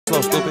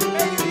so stupid.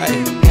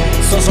 Hey.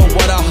 So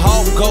what a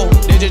hoe go?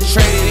 They just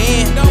trade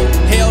it in.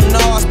 Hell no,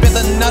 I spent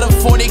another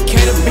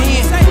 40K to be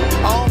in.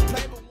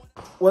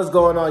 What's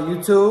going on,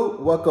 YouTube?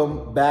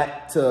 Welcome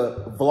back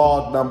to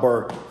vlog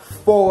number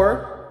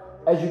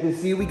 4. As you can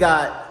see, we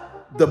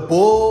got the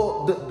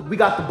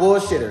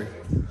bullshitter.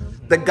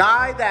 The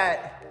guy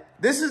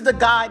this is the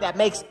guy that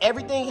makes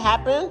everything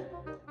happen,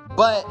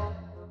 but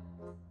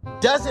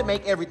doesn't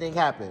make everything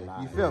happen.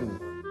 You feel me?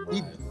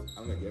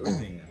 I'm gonna get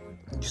everything happen.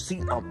 You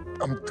see,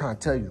 I'm trying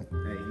to tell you.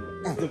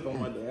 Hey, slip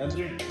on my damn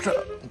drink.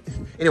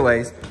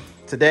 Anyways,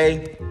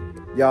 today,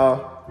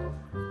 y'all,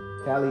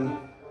 Callie's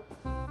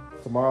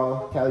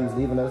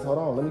leaving us. Hold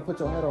on, let me put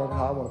your hat on.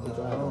 How I want to put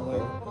your hat on. All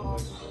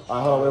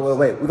right, hold on,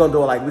 wait. We're gonna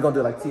do it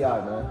like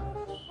T.I., man.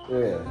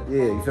 Yeah,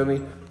 you feel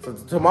me? So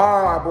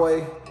tomorrow, our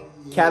boy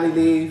Callie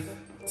leave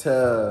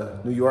to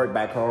New York,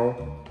 back home.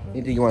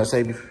 Anything you want to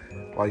say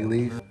while you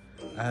leave?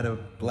 I had a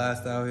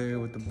blast out here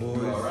with the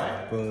boys,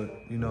 but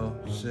you know,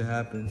 shit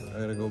happens. I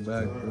gotta go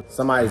back.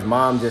 Somebody's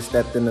mom just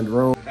stepped in the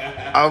room.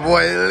 Our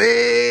boy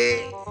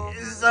Lee,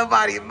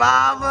 somebody's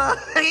mama.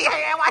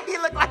 Yeah, why he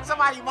look like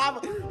somebody's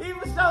mama? He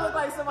for sure look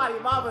like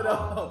somebody's mama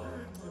though.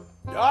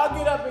 Y'all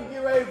get up and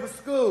get ready for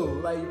school,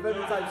 like you feel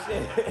me, type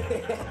shit.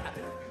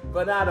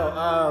 But now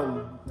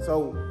though,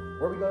 so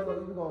where we gonna go?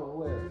 We going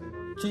where?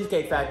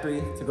 Cheesecake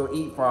Factory to go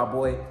eat for our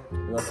boy.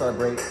 We're gonna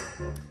celebrate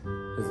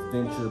his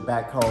venture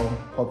back home.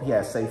 Hope he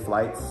has safe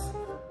flights.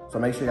 So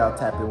make sure y'all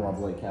tap in with my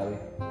boy Callie.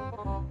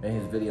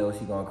 In his videos,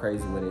 he going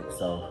crazy with it.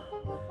 So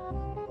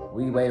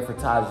we waiting for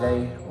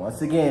Tajay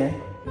once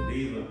again.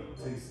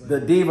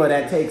 The diva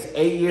that takes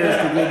 8 years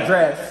to get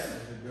dressed.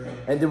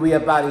 And then we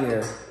up out of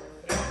here.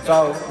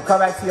 So we'll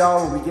come back to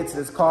y'all when we get to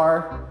this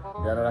car.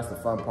 Yeah, that's the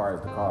fun part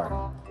is the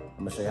car.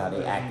 I'm gonna show you how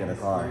they act in the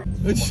car.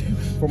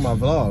 For my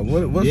vlog,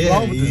 what's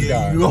wrong with this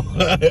guy?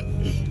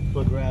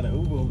 Fuck around and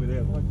Uber over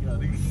there. Fuck y'all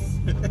niggas.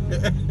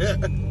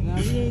 Nah,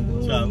 he ain't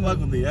doing Trying to fuck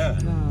with me, yeah.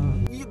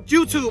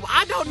 YouTube,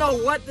 I don't know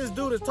what this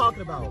dude is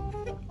talking about.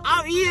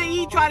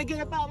 He trying to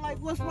get about like,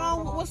 what's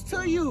wrong? What's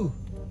to you?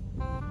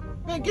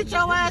 Man, get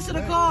your ass in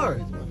the car.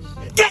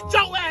 Get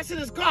your ass in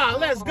this car.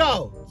 Let's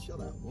go.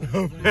 Chill out,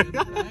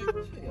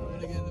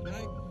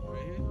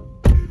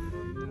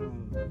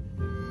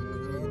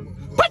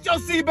 Put your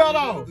seatbelt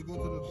on.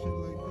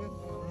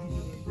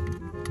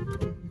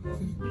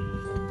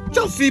 Put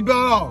your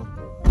seatbelt on.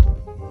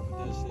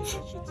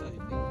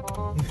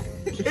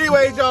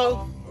 Anyways,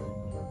 y'all,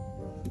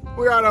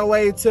 we're on our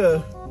way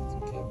to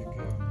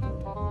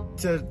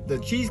the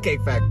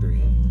Cheesecake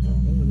Factory.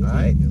 All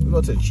right, we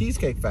go to the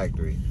Cheesecake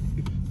Factory.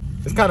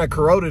 It's kind of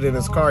corroded in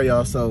this car,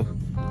 y'all. So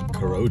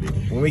corroded.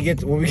 When we get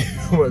to this,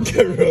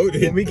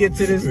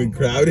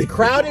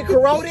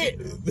 corroded.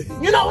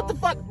 You know what the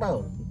fuck,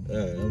 bro?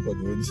 I'm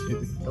fucking with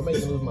you. Don't make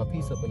me lose my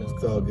piece up in this car.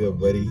 It's all good,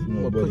 buddy.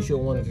 I'm gonna put you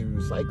on one of the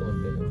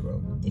recycling bins,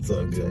 bro. It's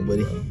all good,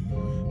 buddy.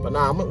 But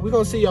nah, we're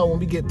gonna see y'all when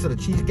we get to the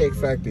Cheesecake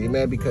Factory,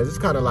 man, because it's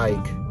kind of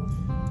like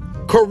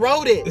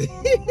corroded.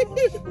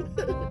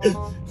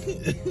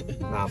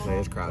 Nah, man,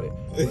 it's crowded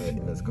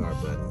in this car,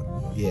 but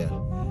yeah,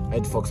 I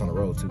had to focus on the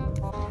road too.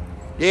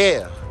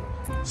 Yeah,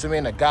 so me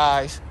and the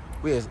guys,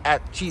 we is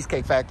at the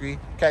Cheesecake Factory.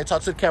 Okay,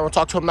 talk to the camera,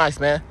 talk to him nice,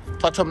 man.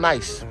 Talk to him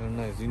nice.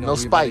 Nice. You know, no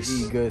spice.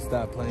 Eat good,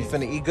 stop playing. You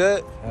finna eat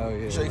good? Hell yeah.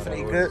 You sure you finna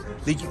eat good?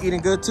 Think you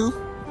eating good too?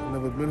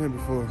 Never been here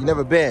before. You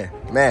never been?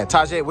 Man,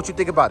 Tajay, what you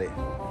think about it?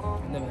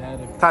 Never had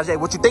it. Tajay,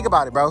 what you think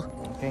about it, bro?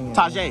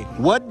 Tajay,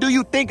 what do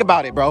you think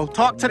about it, bro?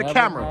 Talk to the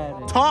camera.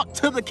 Talk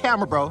to the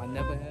camera, bro. I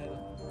never had it.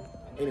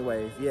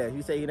 Anyways, yeah,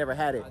 he said he never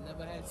had it. I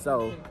never had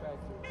So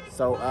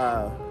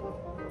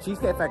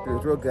Cheesecake Factory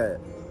is real good.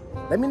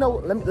 Let me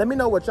know. Let me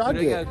know what y'all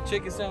They get. got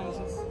chicken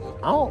sandwiches.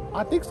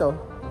 I think so.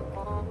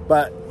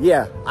 But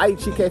yeah, I eat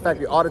Cheesecake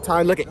Factory all the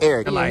time. Look at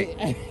Eric, like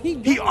he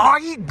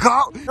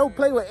go. Don't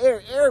play with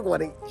Eric. Eric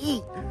want to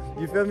eat.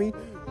 You feel me?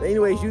 But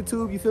anyways,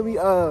 YouTube, you feel me?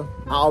 I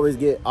always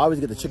get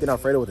the chicken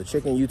Alfredo with the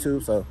chicken.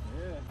 YouTube, so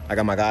I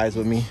got my guys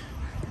with me.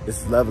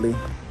 This is lovely.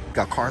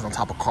 Got cars on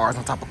top of cars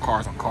on top of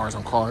cars on cars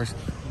on cars.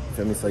 You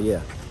feel me? So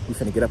yeah, we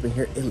finna get up in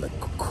here. It look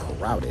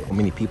crowded. So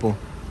many people.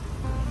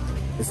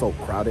 It's so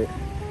crowded.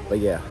 But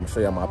yeah, I'm gonna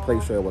show y'all my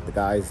plate. Show you what the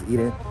guys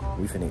eating.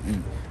 We finna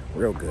eat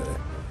real good.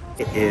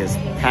 It is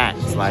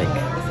packed, like,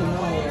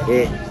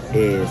 it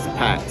is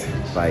packed,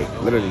 like,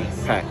 literally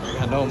packed.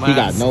 He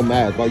got no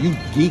mask, bro. You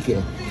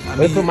geeking.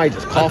 What if somebody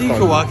just coughed on you? I think you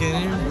can walk in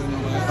here.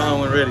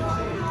 Calling when ready.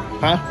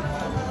 Huh?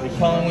 They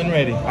calling when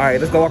ready. All right,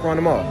 let's go walk around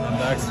the mall. I'm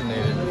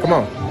vaccinated. Come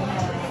on.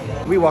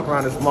 We walk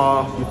around this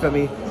mall, you feel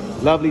me?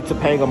 Lovely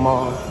Topanga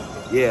Mall.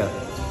 Yeah.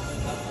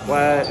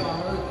 What?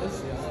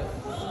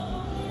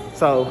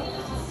 So,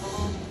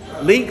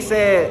 Leak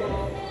said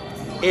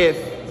if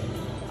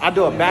I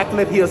do a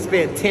backflip, he'll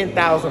spend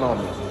 $10,000 on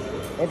me.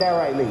 Ain't that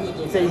right, Lee?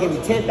 He said you give me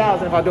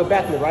 $10,000 if I do a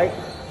backflip, right?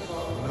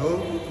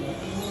 No.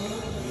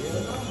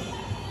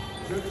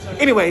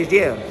 Anyways,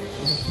 yeah.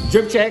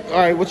 Drip check. All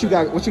right, what you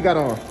got? What you got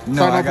on? No,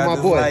 Starting I off got with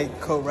this my boy.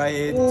 light coat right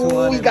here.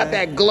 Ooh, he got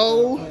that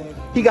glow.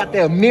 He got the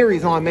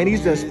Amiris on, man.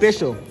 These the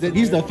official.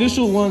 These the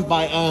official ones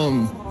by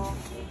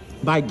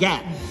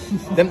Gap.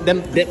 Them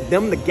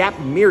the Gap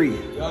Miri.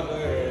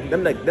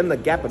 Them the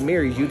Gap of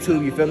Miris,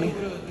 YouTube, you feel me?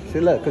 See,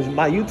 look, because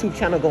my YouTube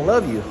channel gonna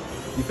love you.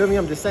 You feel me?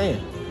 I'm just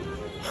saying.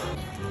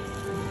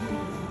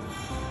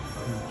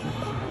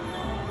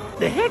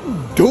 The heck,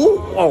 dude?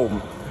 Oh,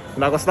 I'm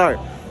not gonna start.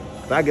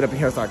 I get up in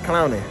here and start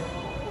clowning.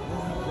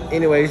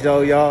 Anyways,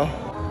 though, y'all.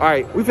 All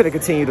right, we finna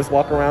continue this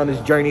walk around, this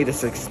journey,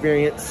 this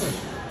experience.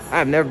 I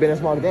have never been in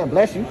small. Damn,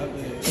 bless you.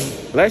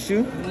 Bless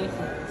you.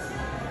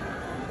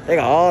 They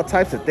got all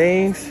types of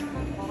things.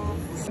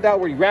 Find out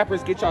where you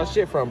rappers get y'all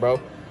shit from, bro.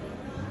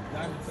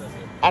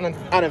 I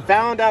done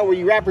found out where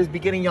you rappers be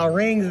getting y'all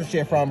rings and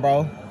shit from,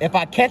 bro. If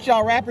I catch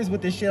y'all rappers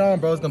with this shit on,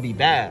 bro, it's gonna be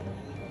bad.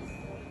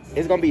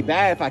 It's gonna be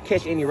bad if I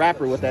catch any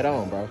rapper with that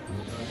on, bro.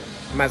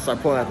 I might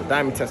start pulling out the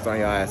diamond tester on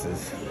y'all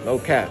asses. No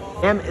cap.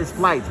 Them is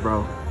flights,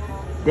 bro.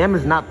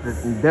 Them's not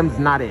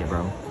it,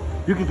 bro.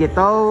 You can get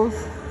those.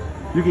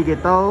 You can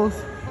get those.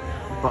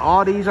 But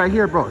all these right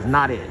here, bro, is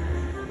not it.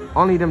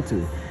 Only them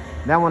two.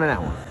 That one and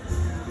that one.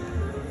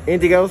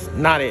 Anything else?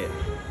 Not it.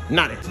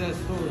 Not it.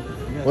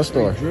 What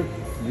store?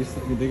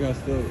 They got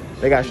stuff.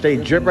 They got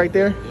straight drip right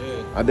there?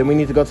 Yeah. Then we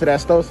need to go to that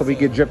store so we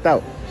get dripped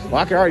out. Well,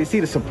 I can already see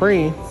the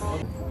Supreme.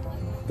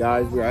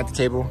 Guys, we're at the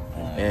table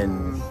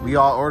and we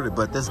all ordered,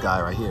 but this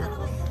guy right here.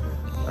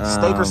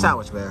 Steak or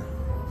sandwich, man?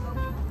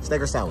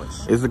 Steak or sandwich?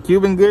 Is the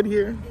Cuban good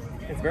here?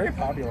 It's very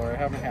popular. I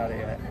haven't had it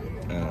yet.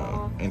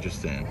 Oh,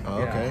 interesting.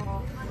 Oh, okay.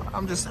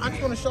 I just want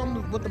to show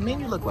them what the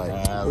menu look like.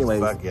 Anyways,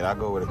 fuck it. I'll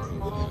go with a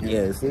Cuban.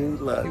 Yeah, see,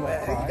 look. You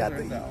got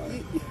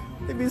the.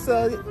 It be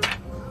so.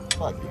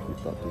 Fuck it. We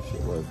thought this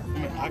shit was.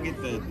 I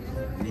get the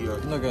New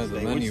York. Look at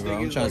the menu, bro.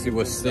 I'm trying to see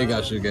what steak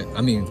I should get.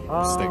 I mean, steak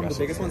I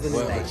should get. one's in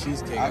the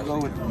Cheesecake. I'll go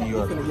with the New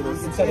York.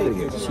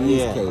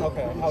 Cheesecake.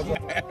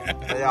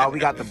 Okay. So, y'all, we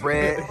got the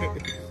bread.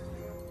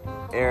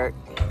 Eric.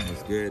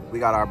 It's good. We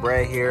got our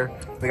bread here.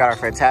 We got our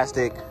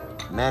fantastic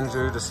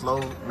manager, the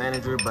slow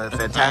manager, but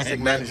fantastic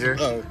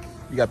manager.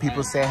 You got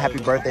people saying happy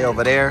birthday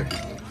over there.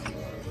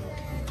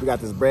 We got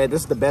this bread.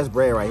 This is the best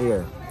bread right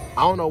here.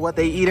 I don't know what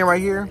they eating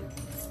right here,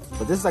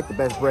 but this is like the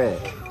best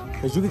bread.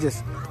 Cause you can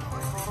just.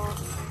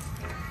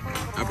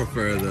 I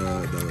prefer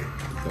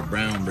the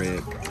brown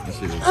bread. That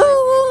shit is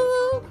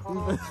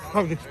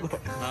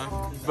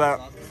But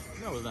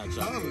No, it's not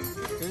chocolate.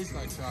 It tastes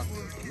like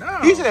chocolate.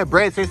 no. you said that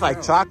bread tastes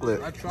like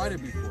chocolate. I tried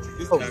it before.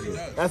 Oh,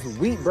 that's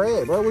wheat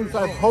bread, bro. We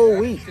like whole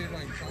wheat. It tastes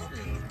like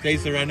chocolate.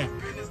 Taste it right now.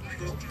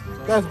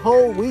 That's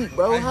whole wheat,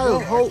 bro. How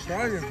is whole? I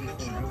tried it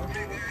before.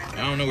 I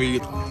don't know where you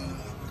get.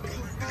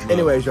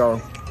 Anyways,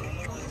 y'all,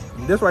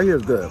 this right here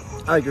is good.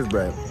 I like this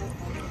bread.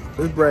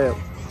 This bread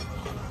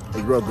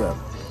is real good.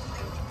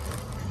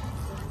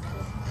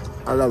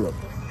 I love it.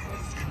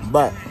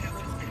 But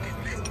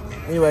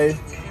anyway,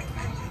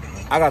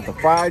 I got the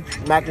fried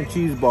mac and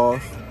cheese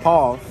balls,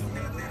 paws,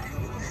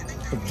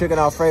 some chicken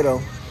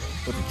Alfredo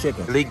with the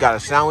chicken. Lee got a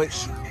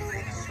sandwich.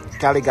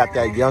 Callie got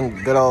that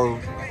young, good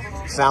old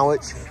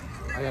sandwich.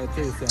 I got a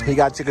chicken sandwich. He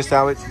got chicken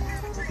sandwich.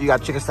 You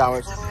got chicken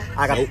sandwich.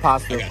 I got the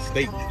pasta. I got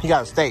steak. He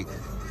got a steak.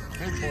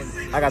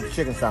 I got the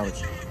chicken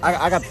sandwich.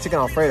 I got the chicken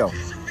Alfredo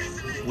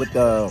with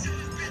the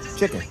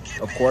chicken,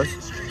 of course.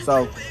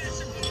 So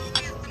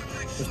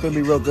it's gonna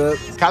be real good.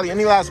 Callie,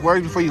 any last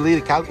words before you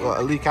leave Callie?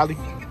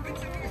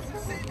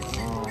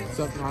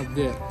 Something like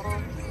that.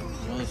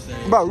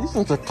 Bro, you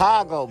from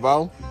Chicago,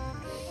 bro.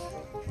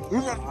 You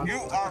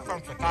are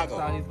from Chicago.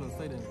 How you supposed to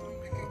say that?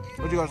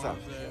 What you gonna say?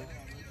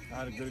 I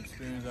had a good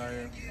experience out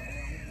here.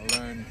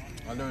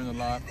 I learned a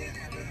lot,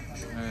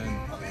 and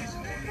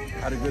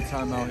had a good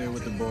time out here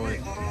with the boys.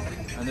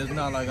 And it's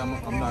not like I'm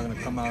not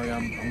gonna come out here.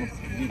 I'm gonna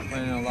be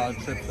planning a lot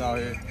of trips out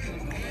here.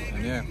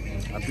 And yeah,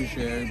 I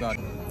appreciate everybody.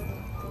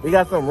 We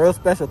got something real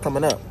special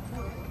coming up.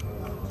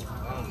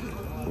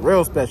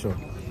 Real special.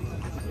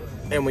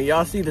 And when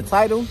y'all see the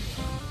title,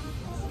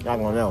 y'all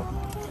gonna know.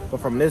 But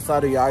from this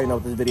title, you already know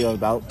what this video is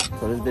about.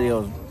 So this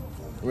video is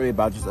really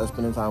about just us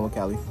spending time with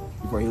Callie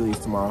before he leaves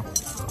tomorrow.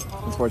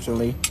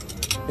 Unfortunately,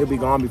 he'll be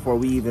gone before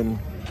we even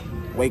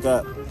wake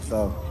up.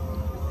 So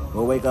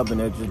we'll wake up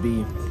and it'll just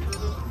be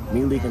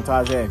me, Leek, and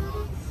Tajay.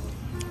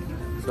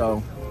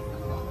 So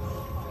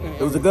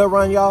it was a good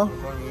run, y'all.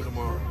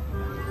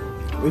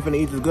 We finna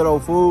eat this good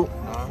old food.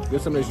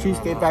 Get some of this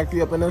Cheesecake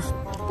Factory up in us.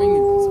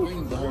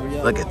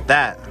 Look at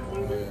that.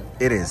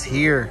 It is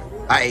here.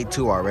 I ate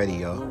 2 already,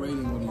 yo.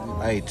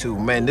 I ate 2.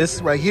 Man,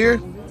 this right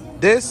here,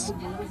 this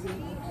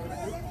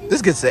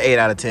gets an 8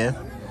 out of 10.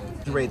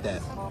 What you rate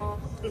that?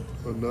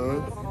 A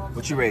 9.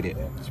 What you rate it?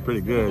 It's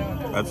pretty good.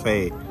 I'd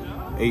say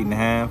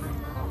 8.5.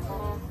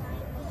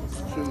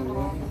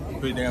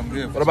 Pretty damn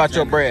good. What about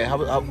your bread?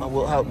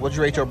 What'd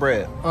you rate your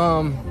bread?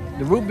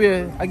 The root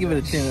beer, I give it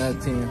a 10 out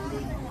of 10.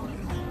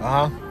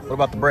 Uh-huh. What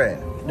about the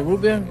bread? The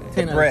root beer,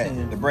 10 The out bread. of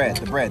 10. The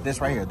bread. This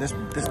right here. This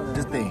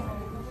thing.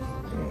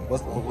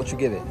 What you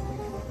give it?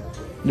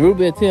 The root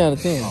beer, 10 out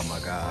of 10. Oh my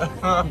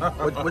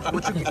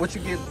God. what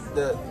you give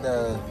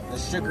the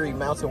sugary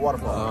mountain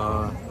waterfall?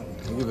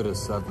 I give it a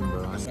 7,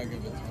 bro.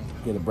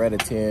 Get the bread a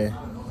 10.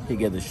 He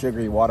get the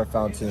sugary water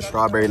fountain,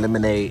 strawberry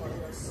lemonade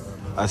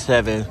a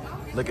 7.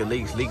 Look at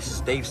Leaks. Leaks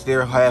stay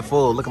still half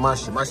full. Look at my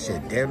shit. My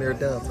shit damn near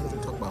done. What are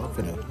we talking about? I'm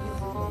finna.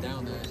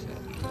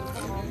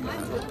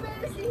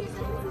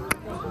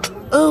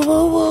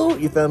 Oh.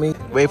 You feel me?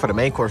 Wait for the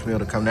main course meal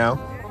to come down.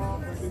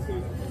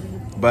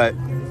 But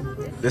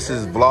this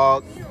is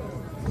vlog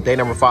day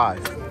number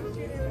 5.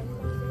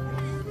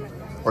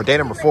 Or day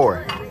number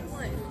 4.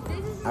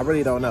 I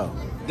really don't know.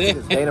 I think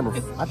it's day number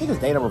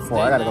 4.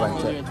 I gotta go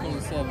back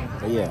and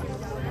check. But yeah.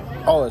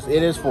 Oh,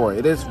 it is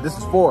 4. This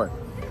is 4.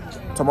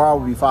 Tomorrow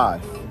will be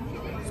 5.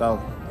 So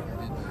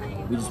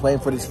we just waiting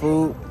for this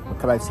food. We'll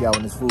come back to y'all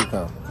when this food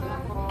comes.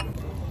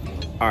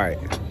 Alright.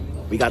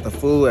 We got the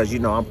food. As you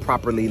know, I'm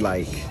properly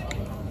like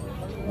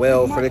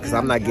well for it because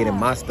I'm not getting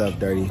my stuff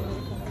dirty.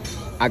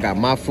 I got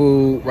my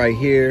food right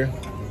here.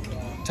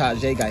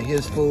 Tajay got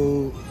his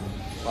food.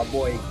 My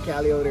boy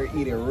Callie over there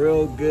eating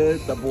real good.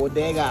 The boy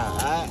Dang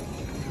got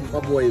my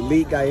boy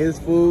Leak got his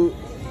food.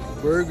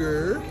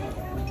 Burger.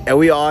 And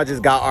we all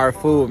just got our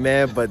food,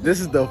 man. But this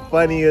is the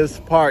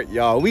funniest part,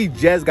 y'all. We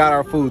just got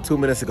our food 2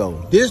 minutes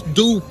ago. This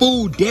dude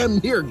food damn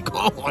near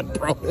gone,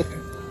 bro.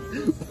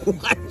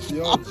 What?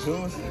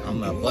 Yo, I'm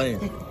not playing.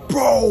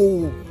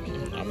 Bro.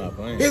 I'm not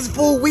playing. His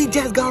food, we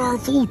just got our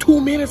food 2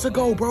 minutes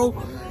ago, bro.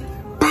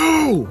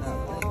 Bro.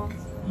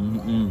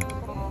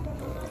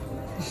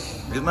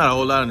 There's not a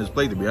whole lot on this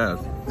plate, to be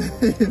honest.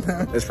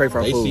 Let's pray for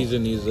our They food.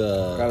 season these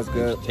God is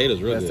good.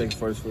 potatoes real Let's good. thank you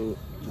for his food.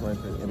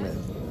 Amen.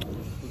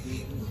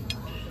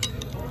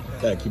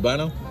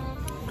 Cubano?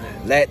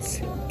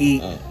 Let's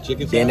eat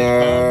Chicken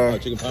dinner.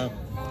 chicken parm.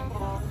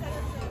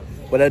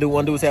 What I do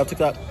want to do is have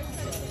TikTok.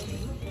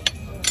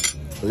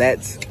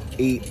 Let's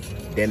eat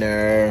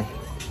dinner.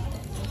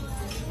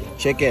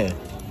 Chicken.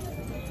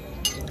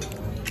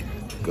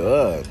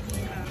 Good.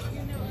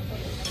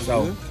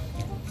 So,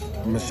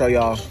 I'm going to show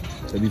y'all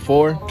the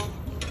before.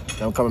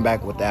 Then I'm coming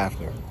back with the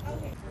after.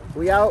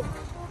 We out.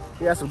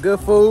 We got some good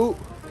food.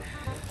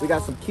 We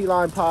got some key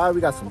lime pie.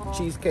 We got some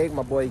cheesecake.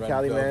 My boy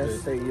Callie, man.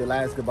 Say your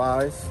last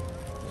goodbyes.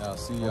 Y'all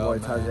see My y'all,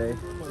 boy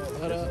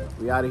Tajay.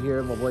 We out of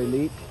here. My boy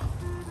Leak.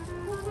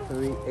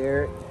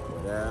 Eric.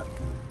 Yeah.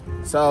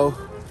 So,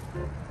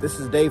 this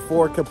is day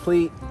 4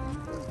 complete.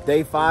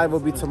 Day 5 will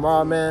be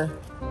tomorrow, man.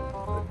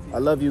 I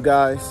love you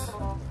guys.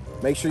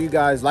 Make sure you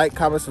guys like,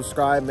 comment,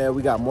 subscribe, man.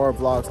 We got more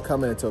vlogs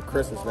coming until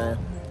Christmas, man.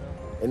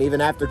 And even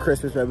after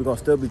Christmas, man, we're going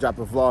to still be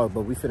dropping vlogs,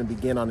 but we finna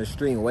begin on the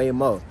stream way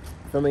more.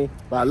 Feel me?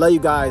 But I love you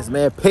guys,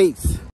 man. Peace.